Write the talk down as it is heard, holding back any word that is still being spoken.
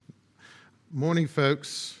Morning,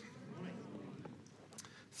 folks.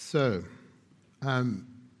 So,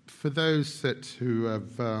 for those who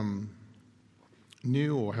have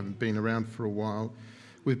new or haven't been around for a while,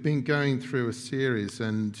 we've been going through a series,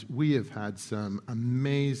 and we have had some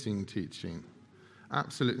amazing teaching,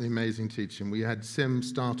 absolutely amazing teaching. We had Sim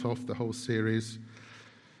start off the whole series,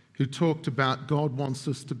 who talked about God wants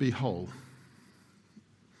us to be whole,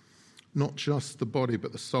 not just the body,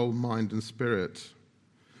 but the soul, mind, and spirit.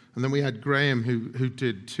 And then we had Graham, who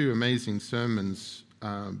did two amazing sermons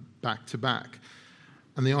back to back.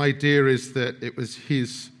 And the idea is that it was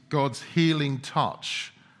God's healing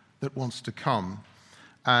touch that wants to come.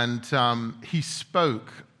 And he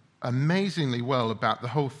spoke amazingly well about the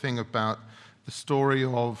whole thing about the story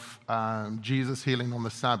of Jesus healing on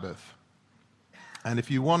the Sabbath. And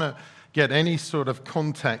if you want to get any sort of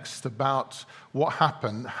context about what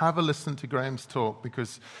happened, have a listen to Graham's talk,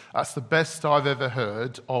 because that's the best I've ever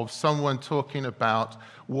heard of someone talking about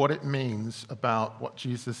what it means about what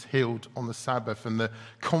Jesus healed on the Sabbath and the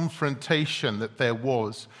confrontation that there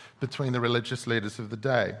was between the religious leaders of the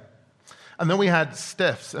day. And then we had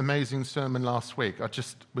Steph's amazing sermon last week.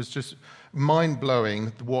 It was just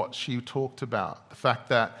mind-blowing what she talked about, the fact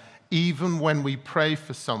that even when we pray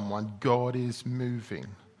for someone, God is moving.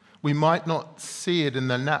 We might not see it in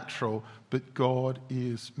the natural, but God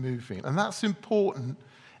is moving. And that's important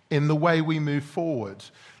in the way we move forward,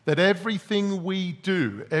 that everything we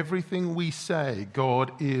do, everything we say,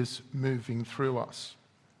 God is moving through us.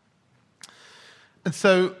 And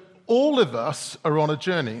so all of us are on a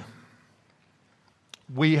journey.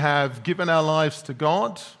 We have given our lives to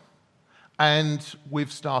God, and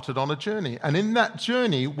we've started on a journey. And in that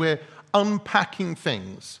journey, we're unpacking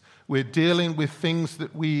things. We're dealing with things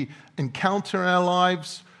that we encounter in our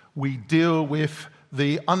lives. We deal with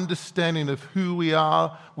the understanding of who we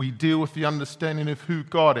are. We deal with the understanding of who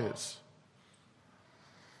God is.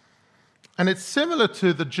 And it's similar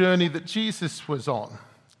to the journey that Jesus was on.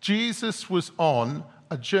 Jesus was on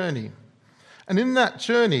a journey. And in that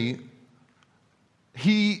journey,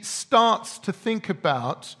 he starts to think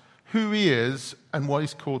about who he is and what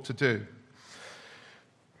he's called to do.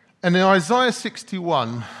 And in Isaiah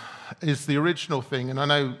 61 is the original thing, and I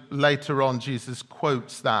know later on Jesus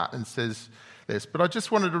quotes that and says this, but I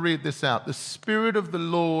just wanted to read this out. The Spirit of the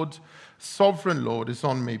Lord, Sovereign Lord, is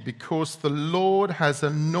on me, because the Lord has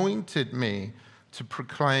anointed me to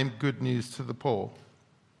proclaim good news to the poor.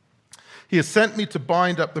 He has sent me to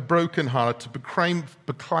bind up the brokenhearted, to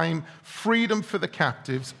proclaim freedom for the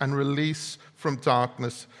captives and release from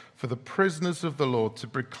darkness for the prisoners of the Lord, to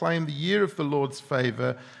proclaim the year of the Lord's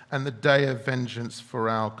favor and the day of vengeance for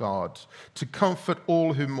our God, to comfort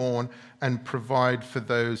all who mourn and provide for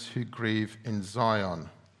those who grieve in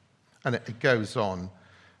Zion. And it goes on.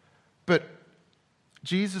 But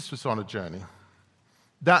Jesus was on a journey.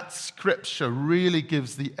 That scripture really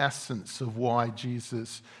gives the essence of why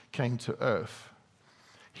Jesus came to earth.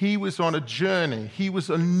 He was on a journey. He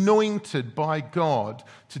was anointed by God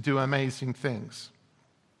to do amazing things.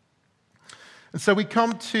 And so we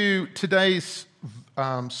come to today's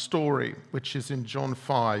story, which is in John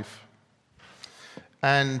 5.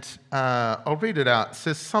 And I'll read it out. It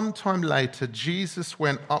says, sometime later, Jesus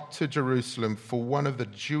went up to Jerusalem for one of the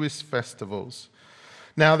Jewish festivals.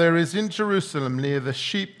 Now there is in Jerusalem near the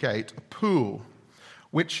sheep gate a pool,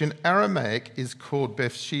 which in Aramaic is called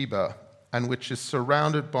Bethsheba, and which is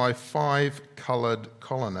surrounded by 5 colored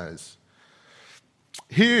colonnades.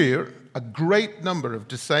 Here, a great number of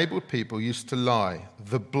disabled people used to lie,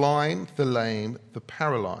 the blind, the lame, the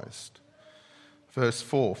paralyzed. Verse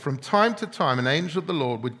 4, from time to time an angel of the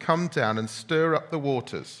Lord would come down and stir up the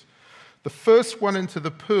waters. The first one into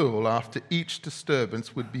the pool after each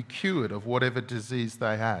disturbance would be cured of whatever disease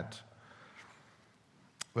they had.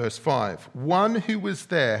 Verse 5, one who was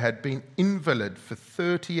there had been invalid for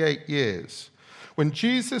 38 years. When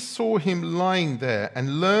Jesus saw him lying there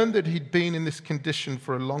and learned that he'd been in this condition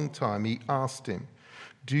for a long time, he asked him,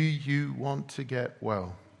 do you want to get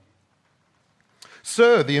well?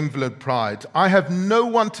 Sir, the invalid replied, I have no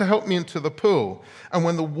one to help me into the pool, and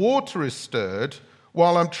when the water is stirred,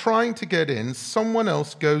 while I'm trying to get in, someone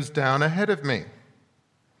else goes down ahead of me.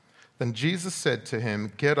 Then Jesus said to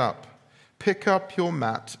him, get up, pick up your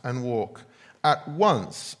mat and walk. At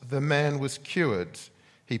once the man was cured.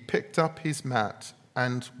 He picked up his mat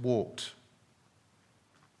and walked.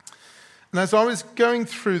 And as I was going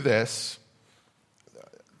through this,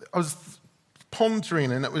 I was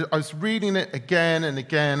pondering, and I was reading it again and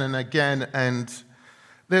again and again, and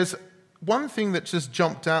there's one thing that just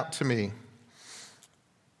jumped out to me.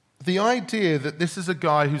 The idea that this is a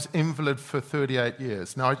guy who's invalid for 38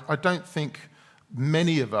 years. Now, I don't think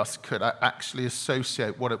many of us could actually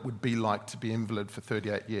associate what it would be like to be invalid for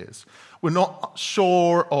 38 years. We're not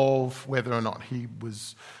sure of whether or not he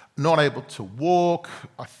was not able to walk.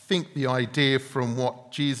 I think the idea from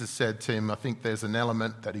what Jesus said to him, I think there's an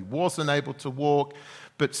element that he wasn't able to walk,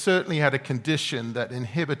 but certainly had a condition that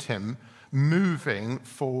inhibited him moving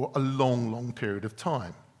for a long, long period of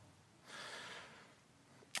time.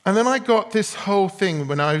 And then I got this whole thing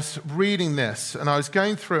when I was reading this, and I was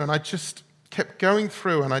going through, and I just kept going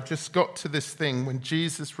through, and I just got to this thing when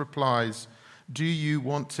Jesus replies, "Do you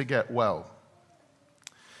want to get well?"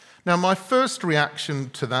 Now, my first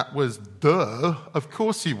reaction to that was, duh, of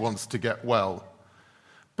course he wants to get well.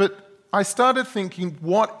 But I started thinking,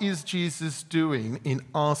 what is Jesus doing in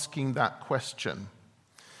asking that question?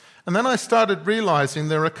 And then I started realizing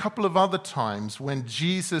there are a couple of other times when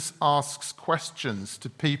Jesus asks questions to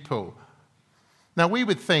people. Now, we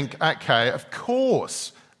would think, okay, of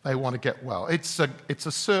course they want to get well. It's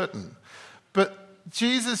a certain. But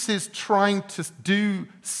Jesus is trying to do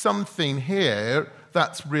something here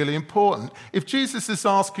that's really important. If Jesus is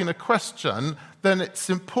asking a question, then it's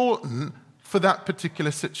important for that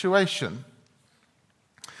particular situation.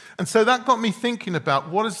 And so that got me thinking about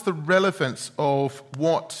what is the relevance of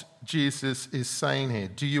what Jesus is saying here.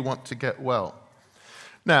 Do you want to get well?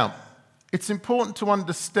 Now, it's important to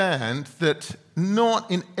understand that not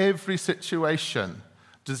in every situation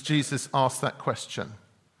does Jesus ask that question.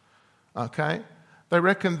 Okay? They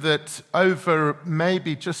reckon that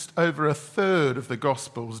maybe just over a third of the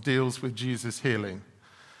Gospels deals with Jesus healing.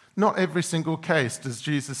 Not every single case does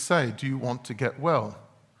Jesus say, "Do you want to get well?"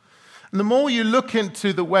 And the more you look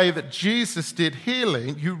into the way that Jesus did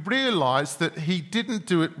healing, you realize that he didn't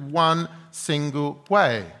do it one single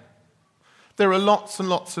way. There are lots and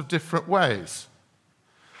lots of different ways.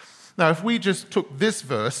 Now, if we just took this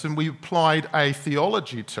verse and we applied a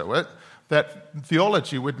theology to it, that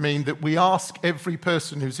theology would mean that we ask every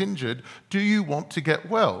person who's injured, "Do you want to get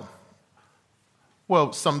well?"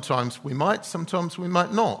 Well, sometimes we might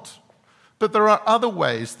not. But there are other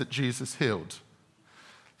ways that Jesus healed.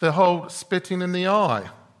 The whole spitting in the eye.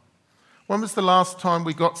 When was the last time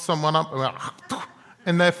we got someone up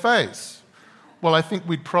in their face? Well, I think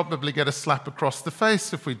we'd probably get a slap across the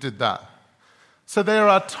face if we did that. So there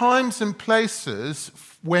are times and places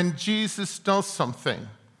when Jesus does something.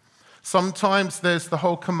 Sometimes there's the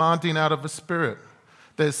whole commanding out of a spirit.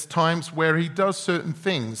 There's times where he does certain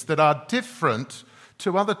things that are different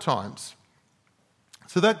to other times.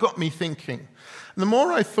 So that got me thinking. And the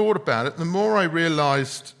more I thought about it, the more I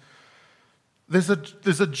realized there's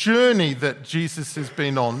a journey that Jesus has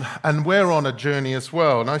been on, and we're on a journey as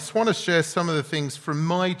well. And I just want to share some of the things from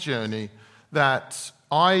my journey that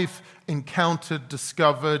I've encountered,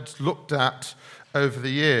 discovered, looked at over the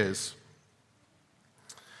years.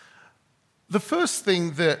 The first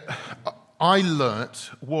thing that I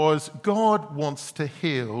learnt was God wants to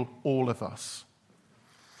heal all of us.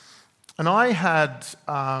 And I had,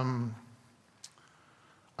 I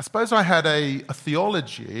suppose I had a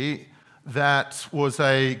theology that was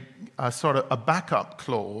a sort of a backup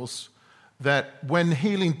clause that when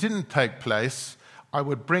healing didn't take place, I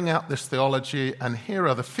would bring out this theology and here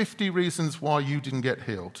are the 50 reasons why you didn't get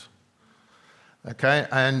healed. Okay,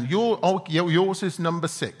 and yours is number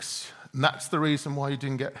 6. And that's the reason why you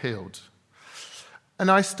didn't get healed.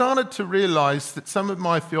 And I started to realize that some of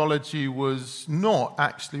my theology was not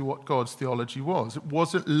actually what God's theology was. It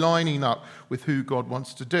wasn't lining up with who God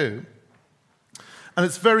wants to do. And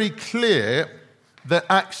it's very clear that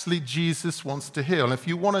actually Jesus wants to heal. And if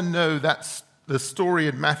you want to know, that's the story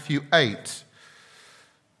in Matthew 8.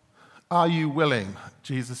 Are you willing?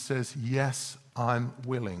 Jesus says, yes, I'm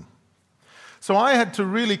willing. So I had to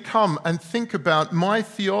really come and think about my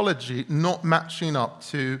theology not matching up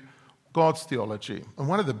to God's theology. And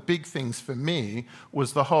one of the big things for me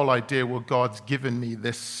was the whole idea, well, God's given me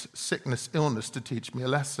this sickness, illness to teach me a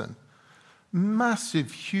lesson.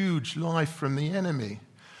 Massive, huge lie from the enemy.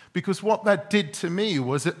 Because what that did to me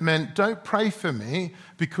was it meant, don't pray for me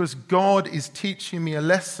because God is teaching me a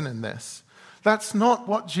lesson in this. That's not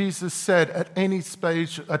what Jesus said at any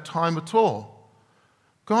stage, at time at all.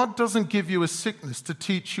 God doesn't give you a sickness to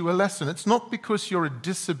teach you a lesson. It's not because you're a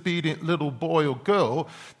disobedient little boy or girl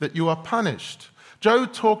that you are punished. Joe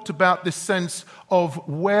talked about this sense of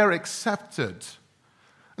we're accepted.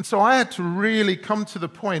 And so I had to really come to the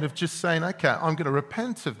point of just saying, okay, I'm going to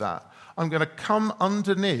repent of that. I'm going to come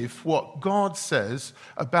underneath what God says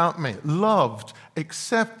about me. Loved,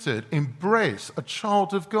 accepted, embraced, a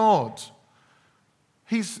child of God.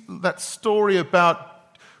 That story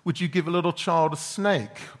about Would you give a little child a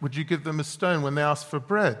snake? Would you give them a stone when they ask for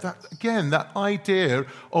bread? That idea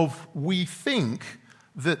of we think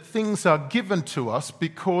that things are given to us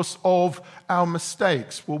because of our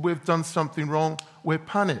mistakes. Well, we've done something wrong, we're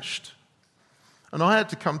punished. And I had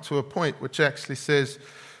to come to a point which actually says,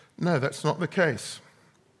 no, that's not the case.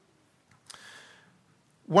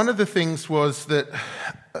 One of the things was that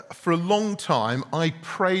for a long time, I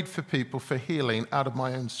prayed for people for healing out of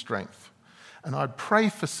my own strength. And I'd pray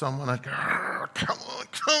for someone, I'd go, come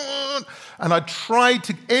on. And I'd try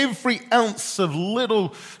to, every ounce of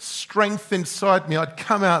little strength inside me, I'd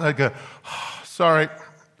come out and I'd go, sorry,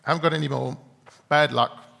 I haven't got any more. Bad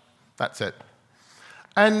luck. That's it.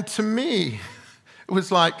 And to me, it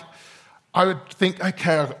was like, I would think,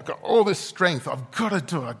 okay, I've got all this strength. I've got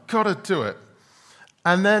to do it.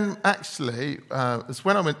 And then actually, it's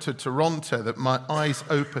when I went to Toronto that my eyes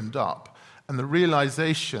opened up. And the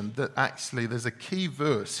realization that actually there's a key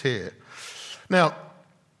verse here. Now,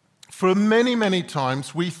 for many, many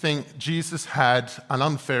times, we think Jesus had an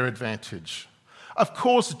unfair advantage. Of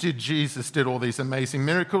course, Jesus did all these amazing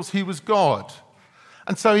miracles. He was God.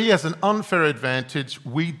 And so he has an unfair advantage.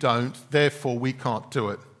 We don't. Therefore, we can't do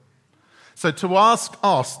it. So to ask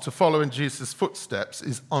us to follow in Jesus' footsteps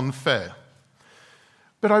is unfair.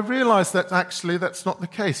 But I realize that actually that's not the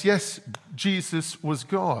case. Yes, Jesus was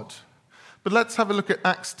God. But let's have a look at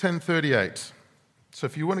Acts 10:38. So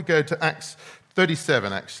if you want to go to Acts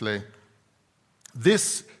 37, actually,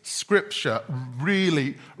 this scripture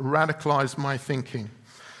really radicalized my thinking.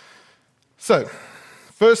 So,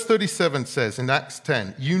 verse 37 says in Acts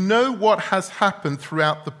 10, you know what has happened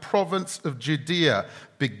throughout the province of Judea,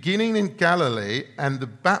 beginning in Galilee and the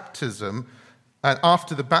baptism, and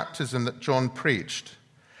after the baptism that John preached,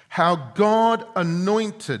 how God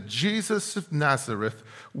anointed Jesus of Nazareth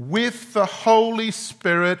with the Holy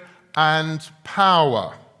Spirit and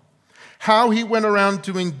power. How he went around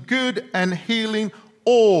doing good and healing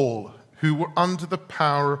all who were under the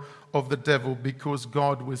power of the devil because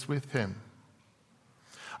God was with him.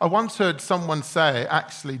 I once heard someone say,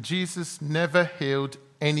 actually, Jesus never healed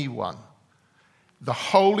anyone. The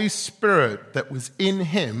Holy Spirit that was in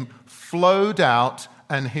him flowed out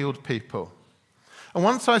and healed people. And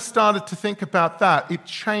once I started to think about that, it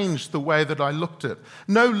changed the way that I looked at it.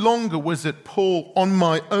 No longer was it Paul on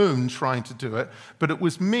my own trying to do it, but it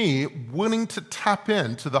was me willing to tap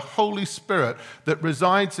into the Holy Spirit that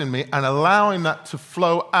resides in me and allowing that to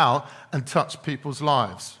flow out and touch people's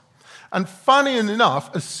lives. And funny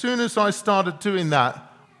enough, as soon as I started doing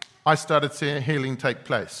that, I started seeing healing take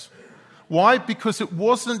place. Why? Because it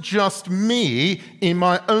wasn't just me in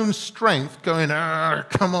my own strength going,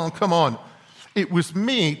 come on. It was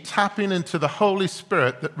me tapping into the Holy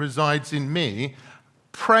Spirit that resides in me,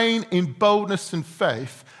 praying in boldness and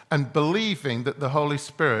faith, and believing that the Holy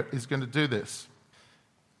Spirit is going to do this.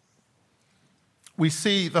 We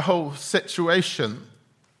see the whole situation.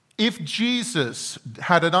 If Jesus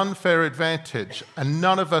had an unfair advantage, and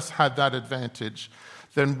none of us had that advantage,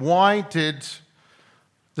 then why did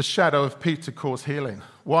the shadow of Peter cause healing?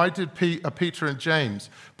 Why did Peter and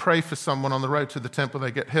James pray for someone on the road to the temple,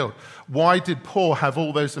 they get healed? Why did Paul have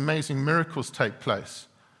all those amazing miracles take place?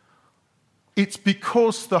 It's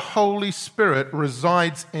because the Holy Spirit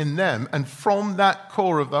resides in them, and from that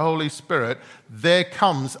core of the Holy Spirit, there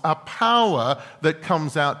comes a power that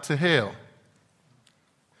comes out to heal.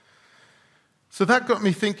 So that got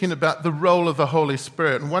me thinking about the role of the Holy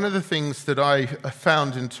Spirit. And one of the things that I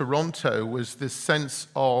found in Toronto was this sense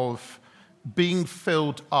of being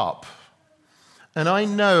filled up. And I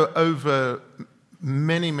know over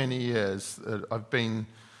many, many years, I've been,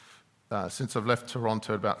 since I've left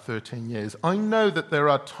Toronto, about 13 years, I know that there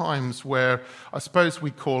are times where, I suppose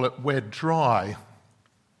we call it, we're dry,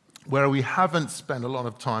 where we haven't spent a lot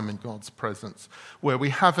of time in God's presence, where we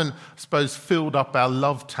haven't, I suppose, filled up our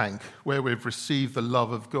love tank, where we've received the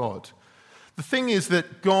love of God. The thing is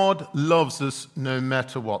that God loves us no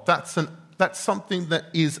matter what. That's something that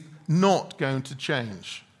is not going to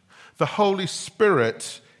change. The Holy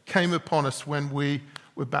Spirit came upon us when we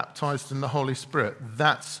were baptized in the Holy Spirit.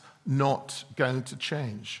 That's not going to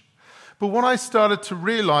change. But what I started to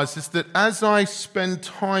realize is that as I spend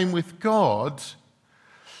time with God,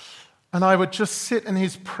 and I would just sit in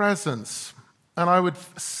his presence, and I would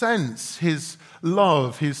sense his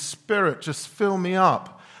love, his spirit just fill me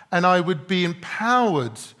up, and I would be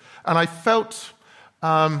empowered, and I felt,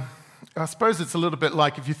 I suppose it's a little bit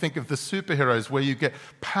like if you think of the superheroes where you get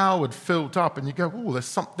powered, filled up, and you go, oh, there's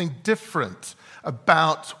something different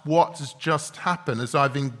about what has just happened as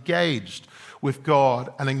I've engaged with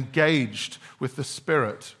God and engaged with the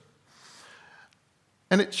Spirit.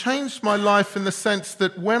 And it changed my life in the sense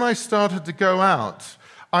that when I started to go out,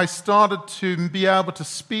 I started to be able to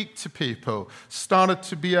speak to people, started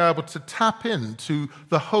to be able to tap into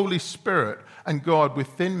the Holy Spirit and God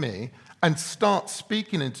within me and start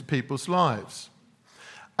speaking into people's lives.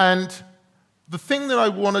 And the thing that I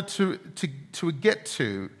wanted to get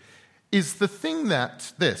to is the thing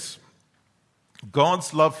that this,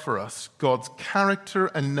 God's love for us, God's character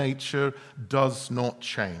and nature does not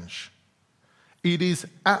change. It is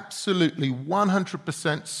absolutely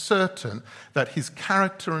 100% certain that his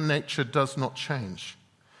character and nature does not change.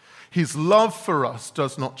 His love for us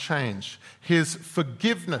does not change. His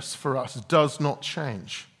forgiveness for us does not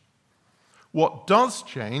change. What does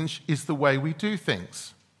change is the way we do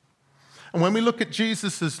things. And when we look at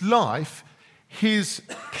Jesus' life, his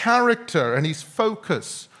character and his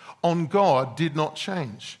focus on God did not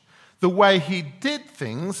change. The way he did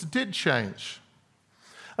things did change.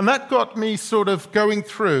 And that got me sort of going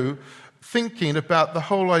through thinking about the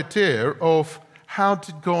whole idea of how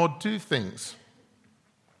did God do things?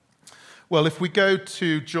 Well, if we go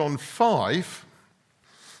to John 5,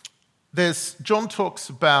 John talks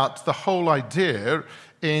about the whole idea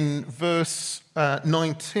in verse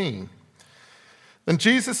 19. Then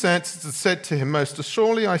Jesus answered and said to him, "Most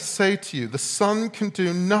assuredly I say to you, the Son can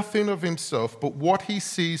do nothing of himself but what he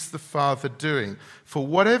sees the Father doing. For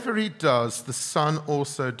whatever he does, the Son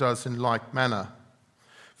also does in like manner."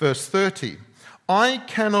 Verse 30, "I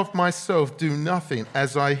can of myself do nothing.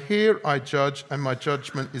 As I hear, I judge, and my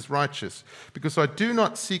judgment is righteous, because I do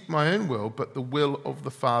not seek my own will, but the will of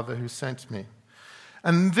the Father who sent me."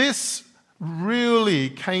 And this really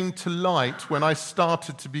came to light when I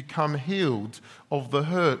started to become healed of the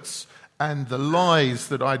hurts and the lies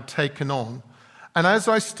that I'd taken on. And as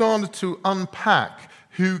I started to unpack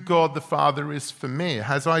who God the Father is for me,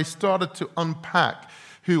 as I started to unpack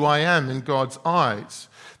who I am in God's eyes,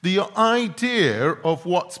 the idea of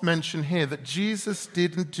what's mentioned here, that Jesus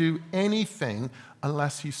didn't do anything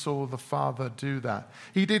unless he saw the Father do that.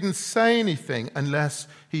 He didn't say anything unless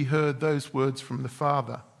he heard those words from the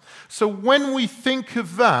Father. So when we think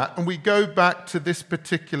of that, and we go back to this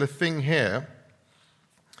particular thing here,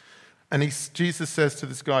 and Jesus says to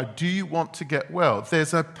this guy, "Do you want to get well?"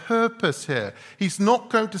 There's a purpose here. He's not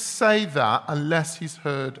going to say that unless he's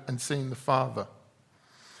heard and seen the Father.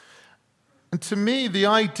 And to me, the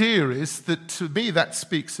idea is that, to me, that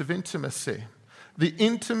speaks of intimacy. The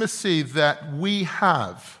intimacy that we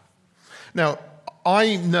have. Now,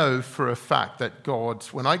 I know for a fact that God,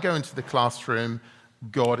 when I go into the classroom,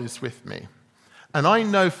 God is with me. And I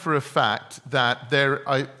know for a fact that there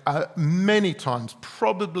are many times,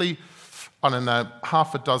 probably, I don't know,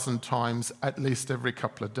 half a dozen times, at least every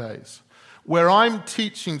couple of days, where I'm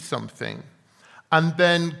teaching something and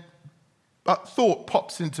then a thought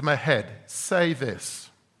pops into my head, say this.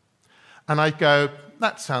 And I go,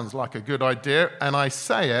 that sounds like a good idea, and I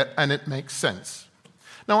say it and it makes sense.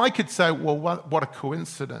 Now, I could say, well, what a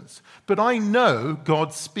coincidence. But I know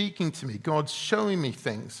God's speaking to me. God's showing me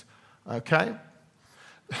things, okay?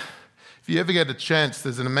 If you ever get a chance,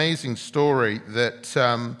 there's an amazing story that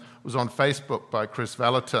was on Facebook by Chris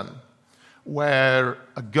Vallotton, where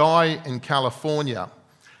a guy in California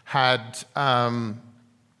had,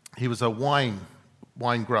 he was a wine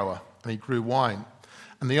grower, and he grew wine.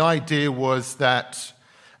 And the idea was that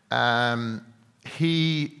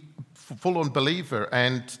he full-on believer,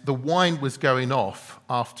 and the wine was going off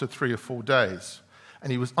after 3 or 4 days,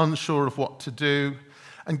 and he was unsure of what to do.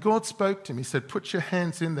 And God spoke to him. He said, "Put your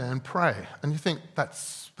hands in there and pray." And you think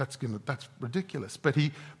that's ridiculous, but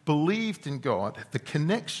he believed in God, the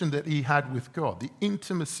connection that he had with God, the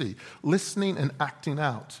intimacy, listening and acting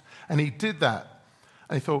out, and he did that.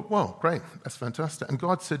 And he thought, "Well, great, that's fantastic." And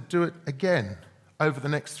God said, "Do it again over the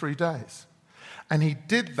next 3 days." And he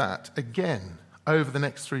did that again over the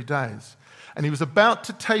next 3 days. And he was about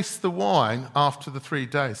to taste the wine after the 3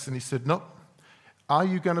 days. And he said, "No, are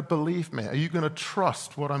you going to believe me? Are you going to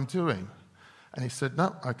trust what I'm doing?" And he said,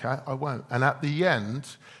 "No, okay, I won't." And at the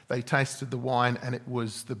end, they tasted the wine, and it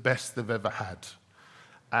was the best they've ever had.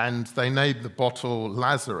 And they named the bottle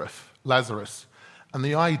Lazarus. And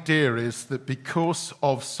the idea is that because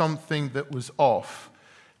of something that was off,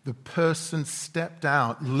 the person stepped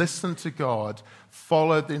out, listened to God,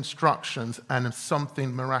 followed the instructions, and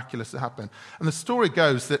something miraculous happened. And the story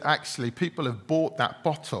goes that actually people have bought that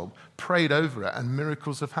bottle, prayed over it, and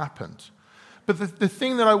miracles have happened. But the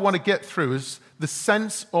thing that I want to get through is the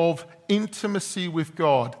sense of intimacy with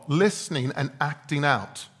God, listening and acting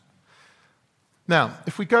out. Now,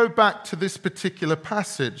 if we go back to this particular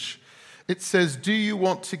passage, it says, "Do you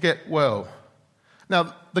want to get well?"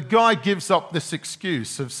 Now, the guy gives up this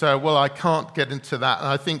excuse of saying, well, I can't get into that. And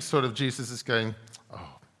I think sort of Jesus is going,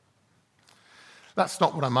 oh, that's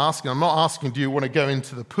not what I'm asking. I'm not asking, do you want to go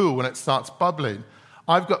into the pool when it starts bubbling?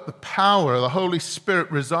 I've got the power, the Holy Spirit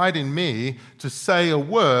reside in me to say a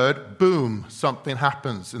word, boom, something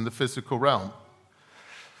happens in the physical realm.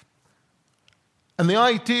 And the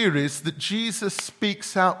idea is that Jesus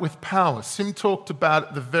speaks out with power. Sim talked about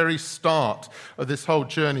at the very start of this whole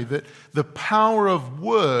journey that the power of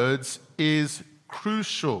words is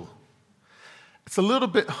crucial. It's a little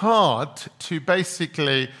bit hard to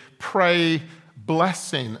basically pray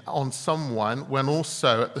blessing on someone when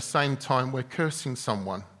also at the same time we're cursing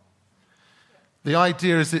someone. The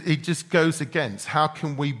idea is that it just goes against. How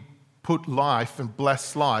can we put life and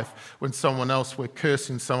bless life when someone else, we're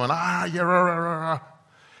cursing someone,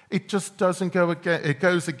 it just doesn't go against, it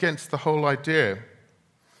goes against the whole idea.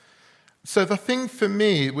 So the thing for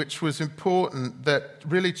me, which was important, that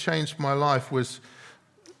really changed my life was,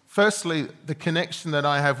 firstly, the connection that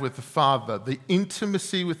I have with the Father. The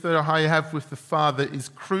intimacy that I have with the Father is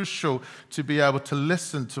crucial to be able to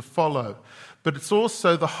listen, to follow. But it's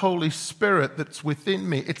also the Holy Spirit that's within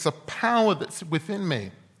me. It's a power that's within me.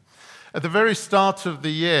 At the very start of the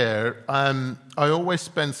year, I always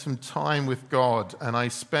spend some time with God, and I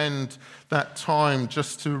spend that time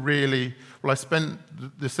just to really, I spent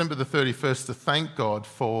December the 31st to thank God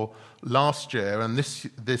for last year, and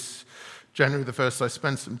this January the 1st, I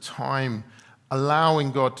spent some time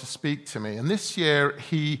allowing God to speak to me. And this year,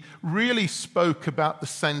 he really spoke about the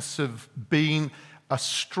sense of being a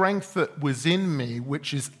strength that was in me,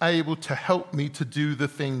 which is able to help me to do the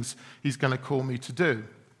things he's going to call me to do.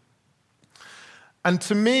 And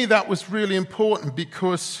to me, that was really important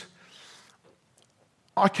because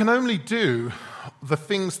I can only do the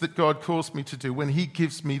things that God calls me to do when he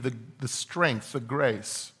gives me the strength, the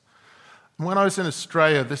grace. And when I was in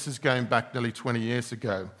Australia, this is going back nearly 20 years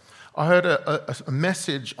ago, I heard a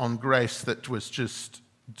message on grace that was just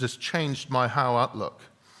changed my whole outlook.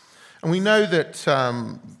 And we know that,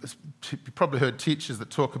 you probably heard teachers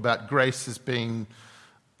that talk about grace as being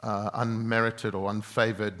unmerited or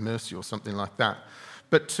unfavored mercy or something like that.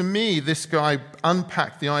 But to me, this guy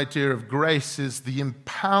unpacked the idea of grace as the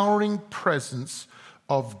empowering presence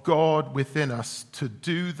of God within us to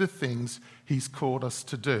do the things he's called us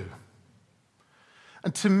to do.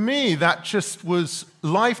 And to me, that just was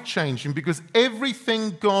life-changing because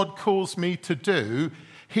everything God calls me to do,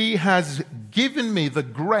 he has given me the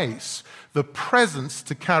grace, the presence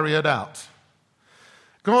to carry it out.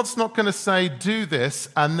 God's not going to say, do this,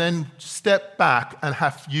 and then step back and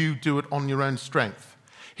have you do it on your own strength.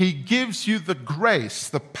 He gives you the grace,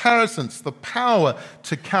 the presence, the power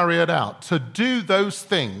to carry it out, to do those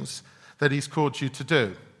things that he's called you to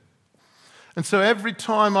do. And so every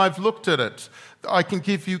time I've looked at it, I can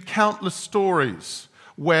give you countless stories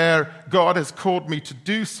where God has called me to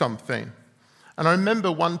do something. And I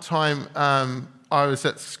remember one time I was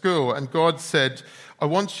at school and God said, I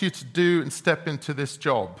want you to do and step into this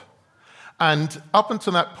job. And up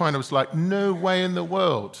until that point, I was like, no way in the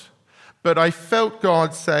world. But I felt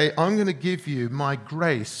God say, I'm going to give you my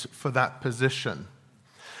grace for that position.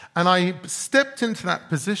 And I stepped into that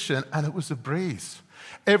position and it was a breeze.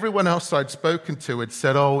 Everyone else I'd spoken to had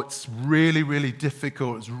said, oh, it's really, really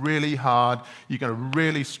difficult. It's really hard. You're going to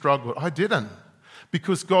really struggle. I didn't,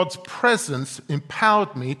 because God's presence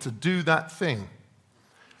empowered me to do that thing.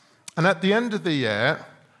 And at the end of the year,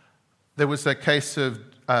 there was a case of,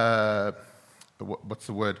 what's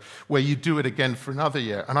the word, where you do it again for another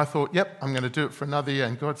year. And I thought, yep, I'm going to do it for another year.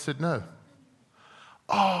 And God said, no.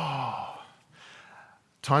 Oh,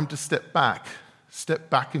 time to step back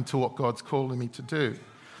into what God's calling me to do.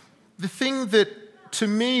 The thing that, to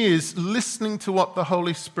me, is listening to what the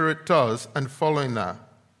Holy Spirit does and following that.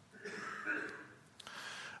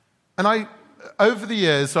 And over the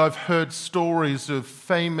years, I've heard stories of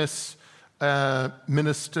famous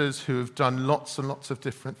ministers who have done lots and lots of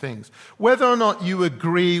different things. Whether or not you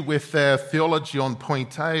agree with their theology on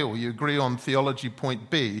point A or you agree on theology point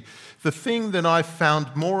B, the thing that I've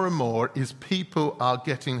found more and more is people are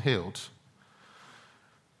getting healed.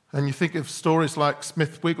 And you think of stories like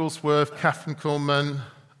Smith Wigglesworth, Catherine Kuhlman,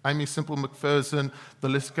 Amy Semple McPherson, the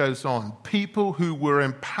list goes on. People who were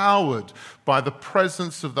empowered by the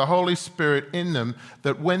presence of the Holy Spirit in them,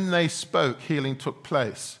 that when they spoke, healing took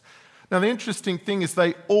place. Now, the interesting thing is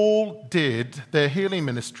they all did their healing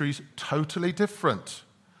ministries totally different.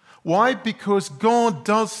 Why? Because God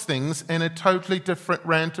does things in a totally different,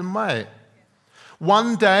 random way.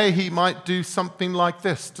 One day, he might do something like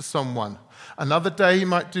this to someone. Another day he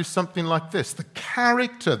might do something like this. The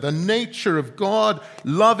character, the nature of God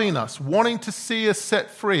loving us, wanting to see us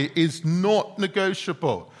set free is not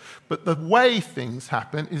negotiable. But the way things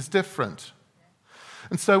happen is different.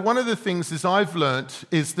 And so one of the things is I've learnt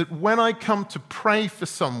is that when I come to pray for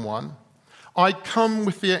someone, I come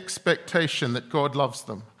with the expectation that God loves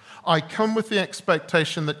them. I come with the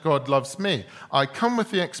expectation that God loves me. I come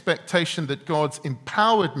with the expectation that God's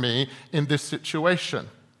empowered me in this situation.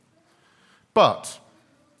 But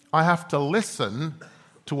I have to listen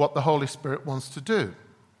to what the Holy Spirit wants to do.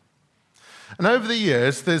 And over the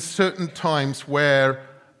years, there's certain times where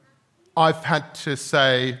I've had to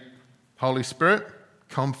say, Holy Spirit,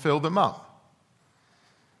 come fill them up.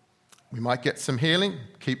 We might get some healing,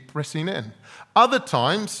 keep pressing in. Other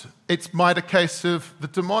times, it's might a case of the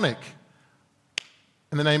demonic.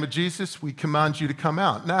 In the name of Jesus, we command you to come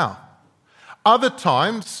out now. Other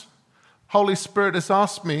times, Holy Spirit has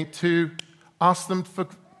asked me to ask them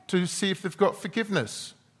to see if they've got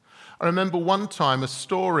forgiveness. I remember one time a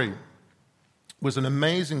story was an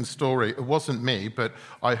amazing story. It wasn't me, but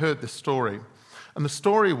I heard the story. And the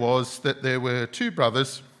story was that there were two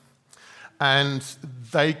brothers, and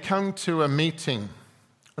they come to a meeting.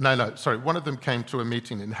 One of them came to a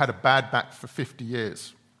meeting and had a bad back for 50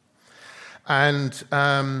 years. And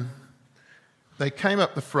they came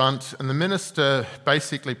up the front, and the minister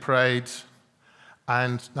basically prayed,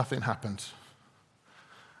 and nothing happened.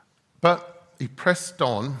 But he pressed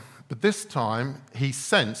on, but this time he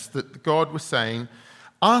sensed that God was saying,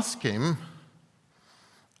 ask him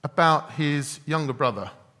about his younger brother.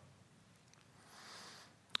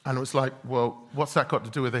 And it was like, well, what's that got to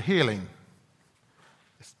do with a healing?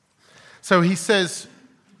 So he says,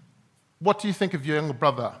 what do you think of your younger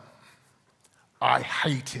brother? I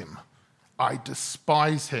hate him. I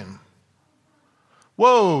despise him.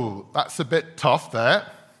 Whoa, that's a bit tough there.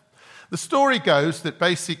 The story goes that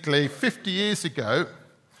basically 50 years ago,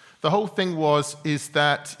 the whole thing is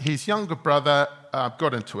that his younger brother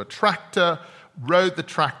got into a tractor, rode the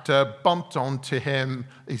tractor, bumped onto him,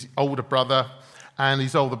 his older brother, and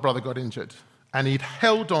his older brother got injured. And he'd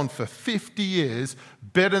held on for 50 years,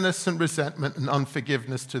 bitterness and resentment and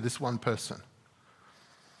unforgiveness to this one person.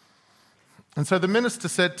 And so the minister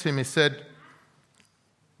said to him, he said,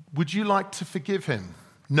 would you like to forgive him?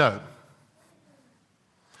 No.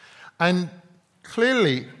 And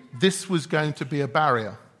clearly, this was going to be a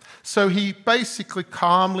barrier. So he basically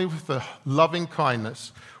calmly, with a loving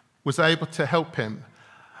kindness, was able to help him.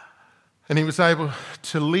 And he was able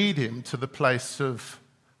to lead him to the place of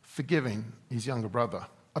forgiving his younger brother.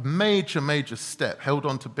 A major, major step, held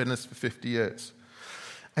on to bitterness for 50 years.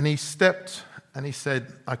 And he stepped and he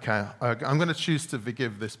said, okay, I'm going to choose to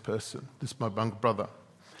forgive this person, my younger brother.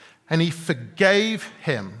 And he forgave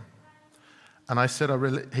him. And he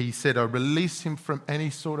said, I release him from any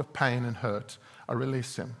sort of pain and hurt. I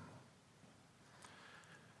release him.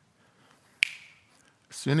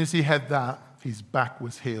 As soon as he had that, his back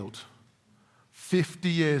was healed. 50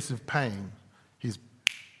 years of pain, his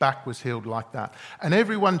back was healed like that. And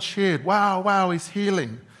everyone cheered, wow, he's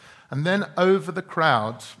healing. And then over the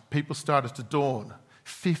crowd, people started to dawn.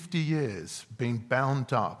 50 years being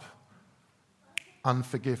bound up.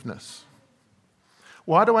 Unforgiveness.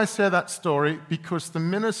 Why do I say that story? Because the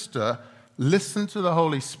minister listened to the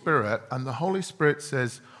Holy Spirit, and the Holy Spirit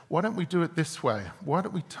says, why don't we do it this way? Why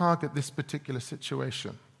don't we target this particular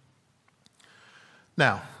situation?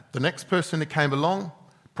 Now, the next person who came along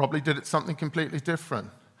probably did it something completely different.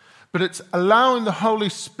 But it's allowing the Holy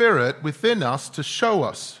Spirit within us to show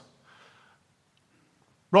us.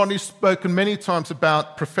 Rodney's spoken many times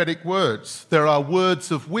about prophetic words. There are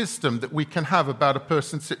words of wisdom that we can have about a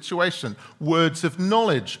person's situation, words of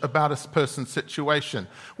knowledge about a person's situation,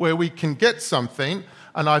 where we can get something,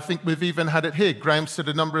 and I think we've even had it here. Graham said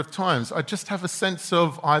a number of times, I just have a sense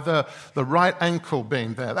of either the right ankle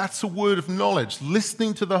being there. That's a word of knowledge,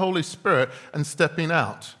 listening to the Holy Spirit and stepping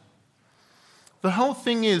out. The whole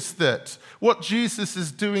thing is that what Jesus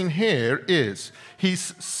is doing here is he's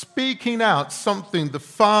speaking out something the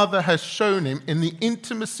Father has shown him in the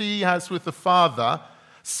intimacy he has with the Father,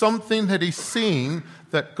 something that he's seen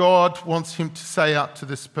that God wants him to say out to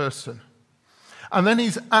this person. And then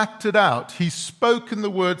he's acted out. He's spoken the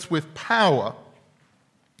words with power.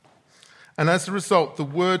 And as a result, the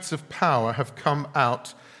words of power have come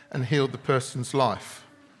out and healed the person's life.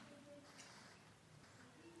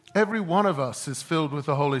 Every one of us is filled with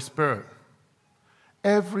the Holy Spirit.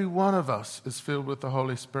 Every one of us is filled with the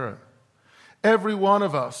Holy Spirit. Every one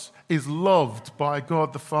of us is loved by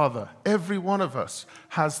God the Father. Every one of us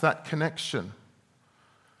has that connection.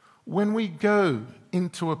 When we go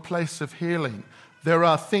into a place of healing, There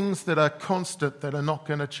are things that are constant that are not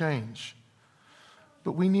going to change.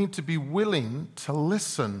 But we need to be willing to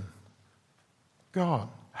listen. God,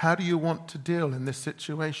 how do you want to deal in this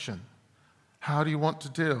situation? How do you want to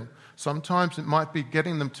deal? Sometimes it might be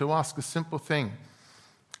getting them to ask a simple thing.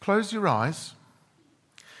 Close your eyes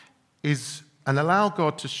and allow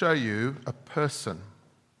God to show you a person.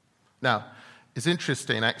 Now, it's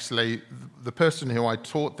interesting, actually, the person who I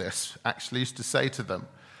taught this actually used to say to them,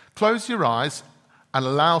 close your eyes and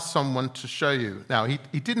allow someone to show you. Now, he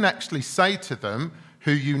didn't actually say to them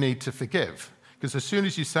who you need to forgive, because as soon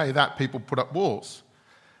as you say that, people put up walls.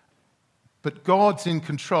 But God's in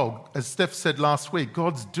control. As Steph said last week,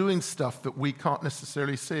 God's doing stuff that we can't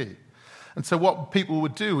necessarily see. And so what people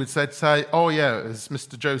would do is they'd say, oh yeah, it's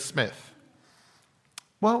Mr. Joe Smith.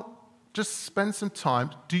 Well, just spend some time.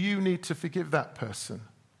 Do you need to forgive that person?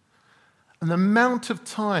 And the amount of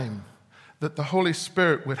time that the Holy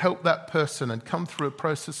Spirit would help that person and come through a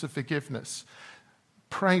process of forgiveness,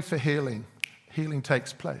 pray for healing. Healing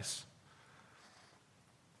takes place.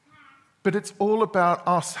 But it's all about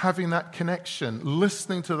us having that connection,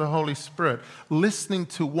 listening to the Holy Spirit, listening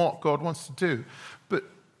to what God wants to do. But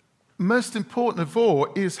most important of all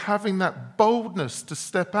is having that boldness to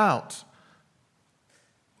step out.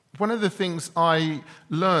 One of the things I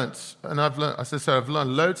learnt, and I've learned, as I said, I've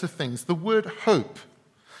learned loads of things. The word hope.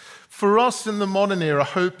 For us in the modern era,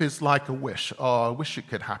 hope is like a wish. Oh, I wish it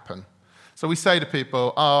could happen. So we say to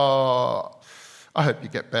people, oh, I hope you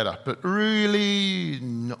get better, but really,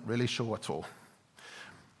 not really sure at all.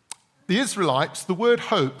 The Israelites, the word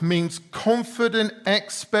hope means confident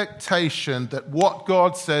expectation that what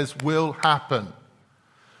God says will happen.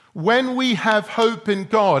 When we have hope in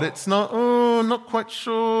God, it's not, oh, not quite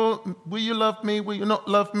sure, will you love me, will you not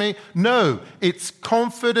love me? No, it's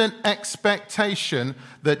confident expectation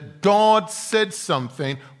that God said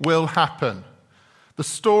something will happen. The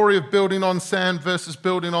story of building on sand versus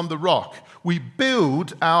building on the rock. We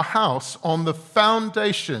build our house on the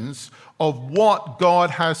foundations of what God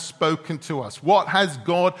has spoken to us, what has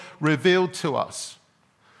God revealed to us.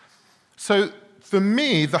 So for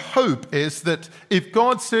me, the hope is that if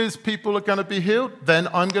God says people are going to be healed, then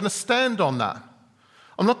I'm going to stand on that.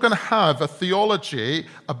 I'm not going to have a theology,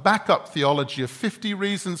 a backup theology of 50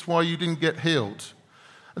 reasons why you didn't get healed.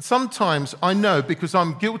 And sometimes I know, because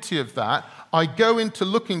I'm guilty of that, I go into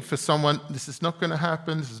looking for someone, this is not going to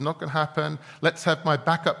happen, this is not going to happen, let's have my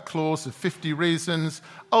backup clause of 50 reasons.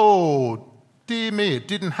 Oh, dear me, it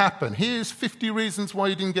didn't happen. Here's 50 reasons why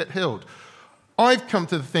you didn't get healed. I've come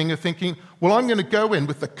to the thing of thinking, well, I'm going to go in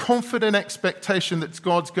with the confident expectation that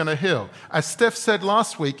God's going to heal. As Steph said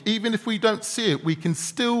last week, even if we don't see it, we can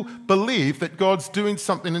still believe that God's doing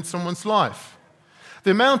something in someone's life. The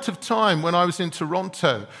amount of time when I was in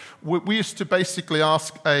Toronto, we used to basically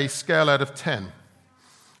ask a scale out of 10.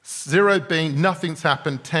 0 being nothing's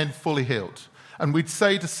happened, 10 fully healed. And we'd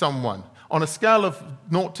say to someone, on a scale of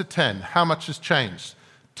 0 to 10, how much has changed?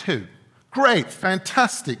 2. Great,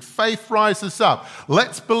 fantastic, faith rises up.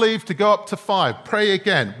 Let's believe to go up to 5. Pray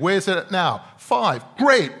again. Where's it at now? 5.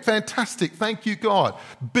 Great, fantastic, thank you, God.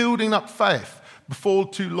 Building up faith. Before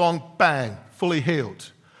too long, bang, fully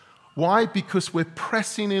healed. Why? Because we're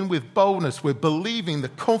pressing in with boldness. We're believing the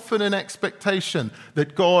confident expectation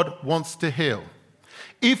that God wants to heal.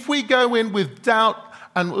 If we go in with doubt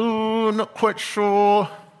and, not quite sure,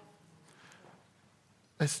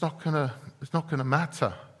 it's not going to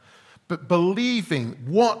matter. But believing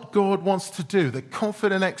what God wants to do, the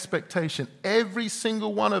confident expectation, every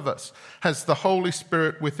single one of us has the Holy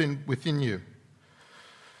Spirit within you.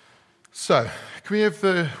 So, can we have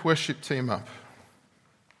the worship team up?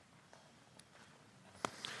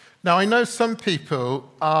 Now, I know some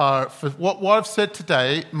people for what I've said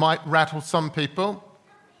today might rattle some people.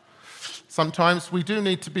 Sometimes we do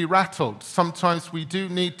need to be rattled. Sometimes we do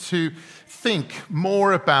need to think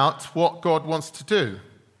more about what God wants to do.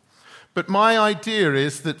 But my idea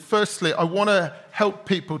is that, firstly, I want to help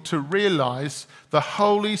people to realize the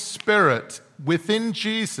Holy Spirit within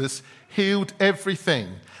Jesus healed everything.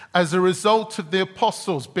 As a result of the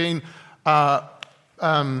apostles being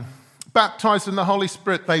baptized in the Holy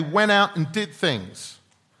Spirit, they went out and did things.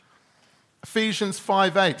 Ephesians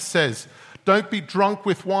 5:8 says, don't be drunk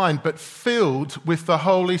with wine, but filled with the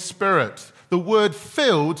Holy Spirit. The word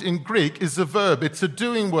filled in Greek is a verb. It's a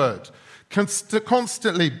doing word.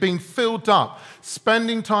 Constantly being filled up,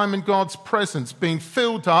 spending time in God's presence, being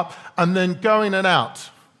filled up, and then going and out.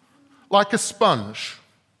 Like a sponge.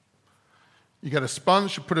 You get a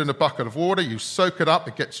sponge, you put it in a bucket of water, you soak it up,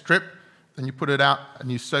 it gets dripped, then you put it out and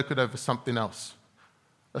you soak it over something else.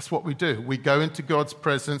 That's what we do. We go into God's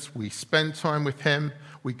presence, we spend time with Him,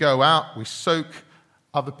 we go out, we soak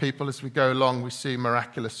Other people, as we go along, we see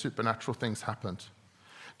miraculous supernatural things happen.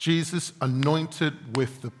 Jesus, anointed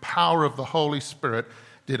with the power of the Holy Spirit,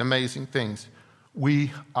 did amazing things.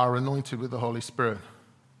 We are anointed with the Holy Spirit.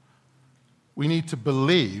 We need to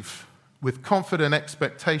believe with confident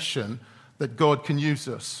expectation that God can use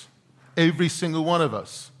us. Every single one of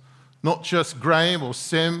us. Not just Graham or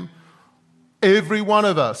Sim. Every one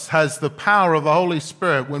of us has the power of the Holy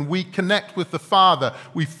Spirit. When we connect with the Father,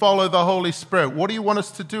 we follow the Holy Spirit. What do you want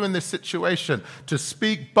us to do in this situation? To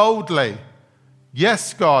speak boldly.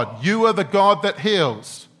 Yes, God, you are the God that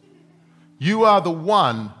heals. You are the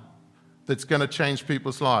one that's going to change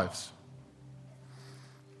people's lives.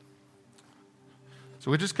 So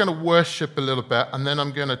we're just going to worship a little bit, and then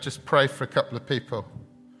I'm going to just pray for a couple of people.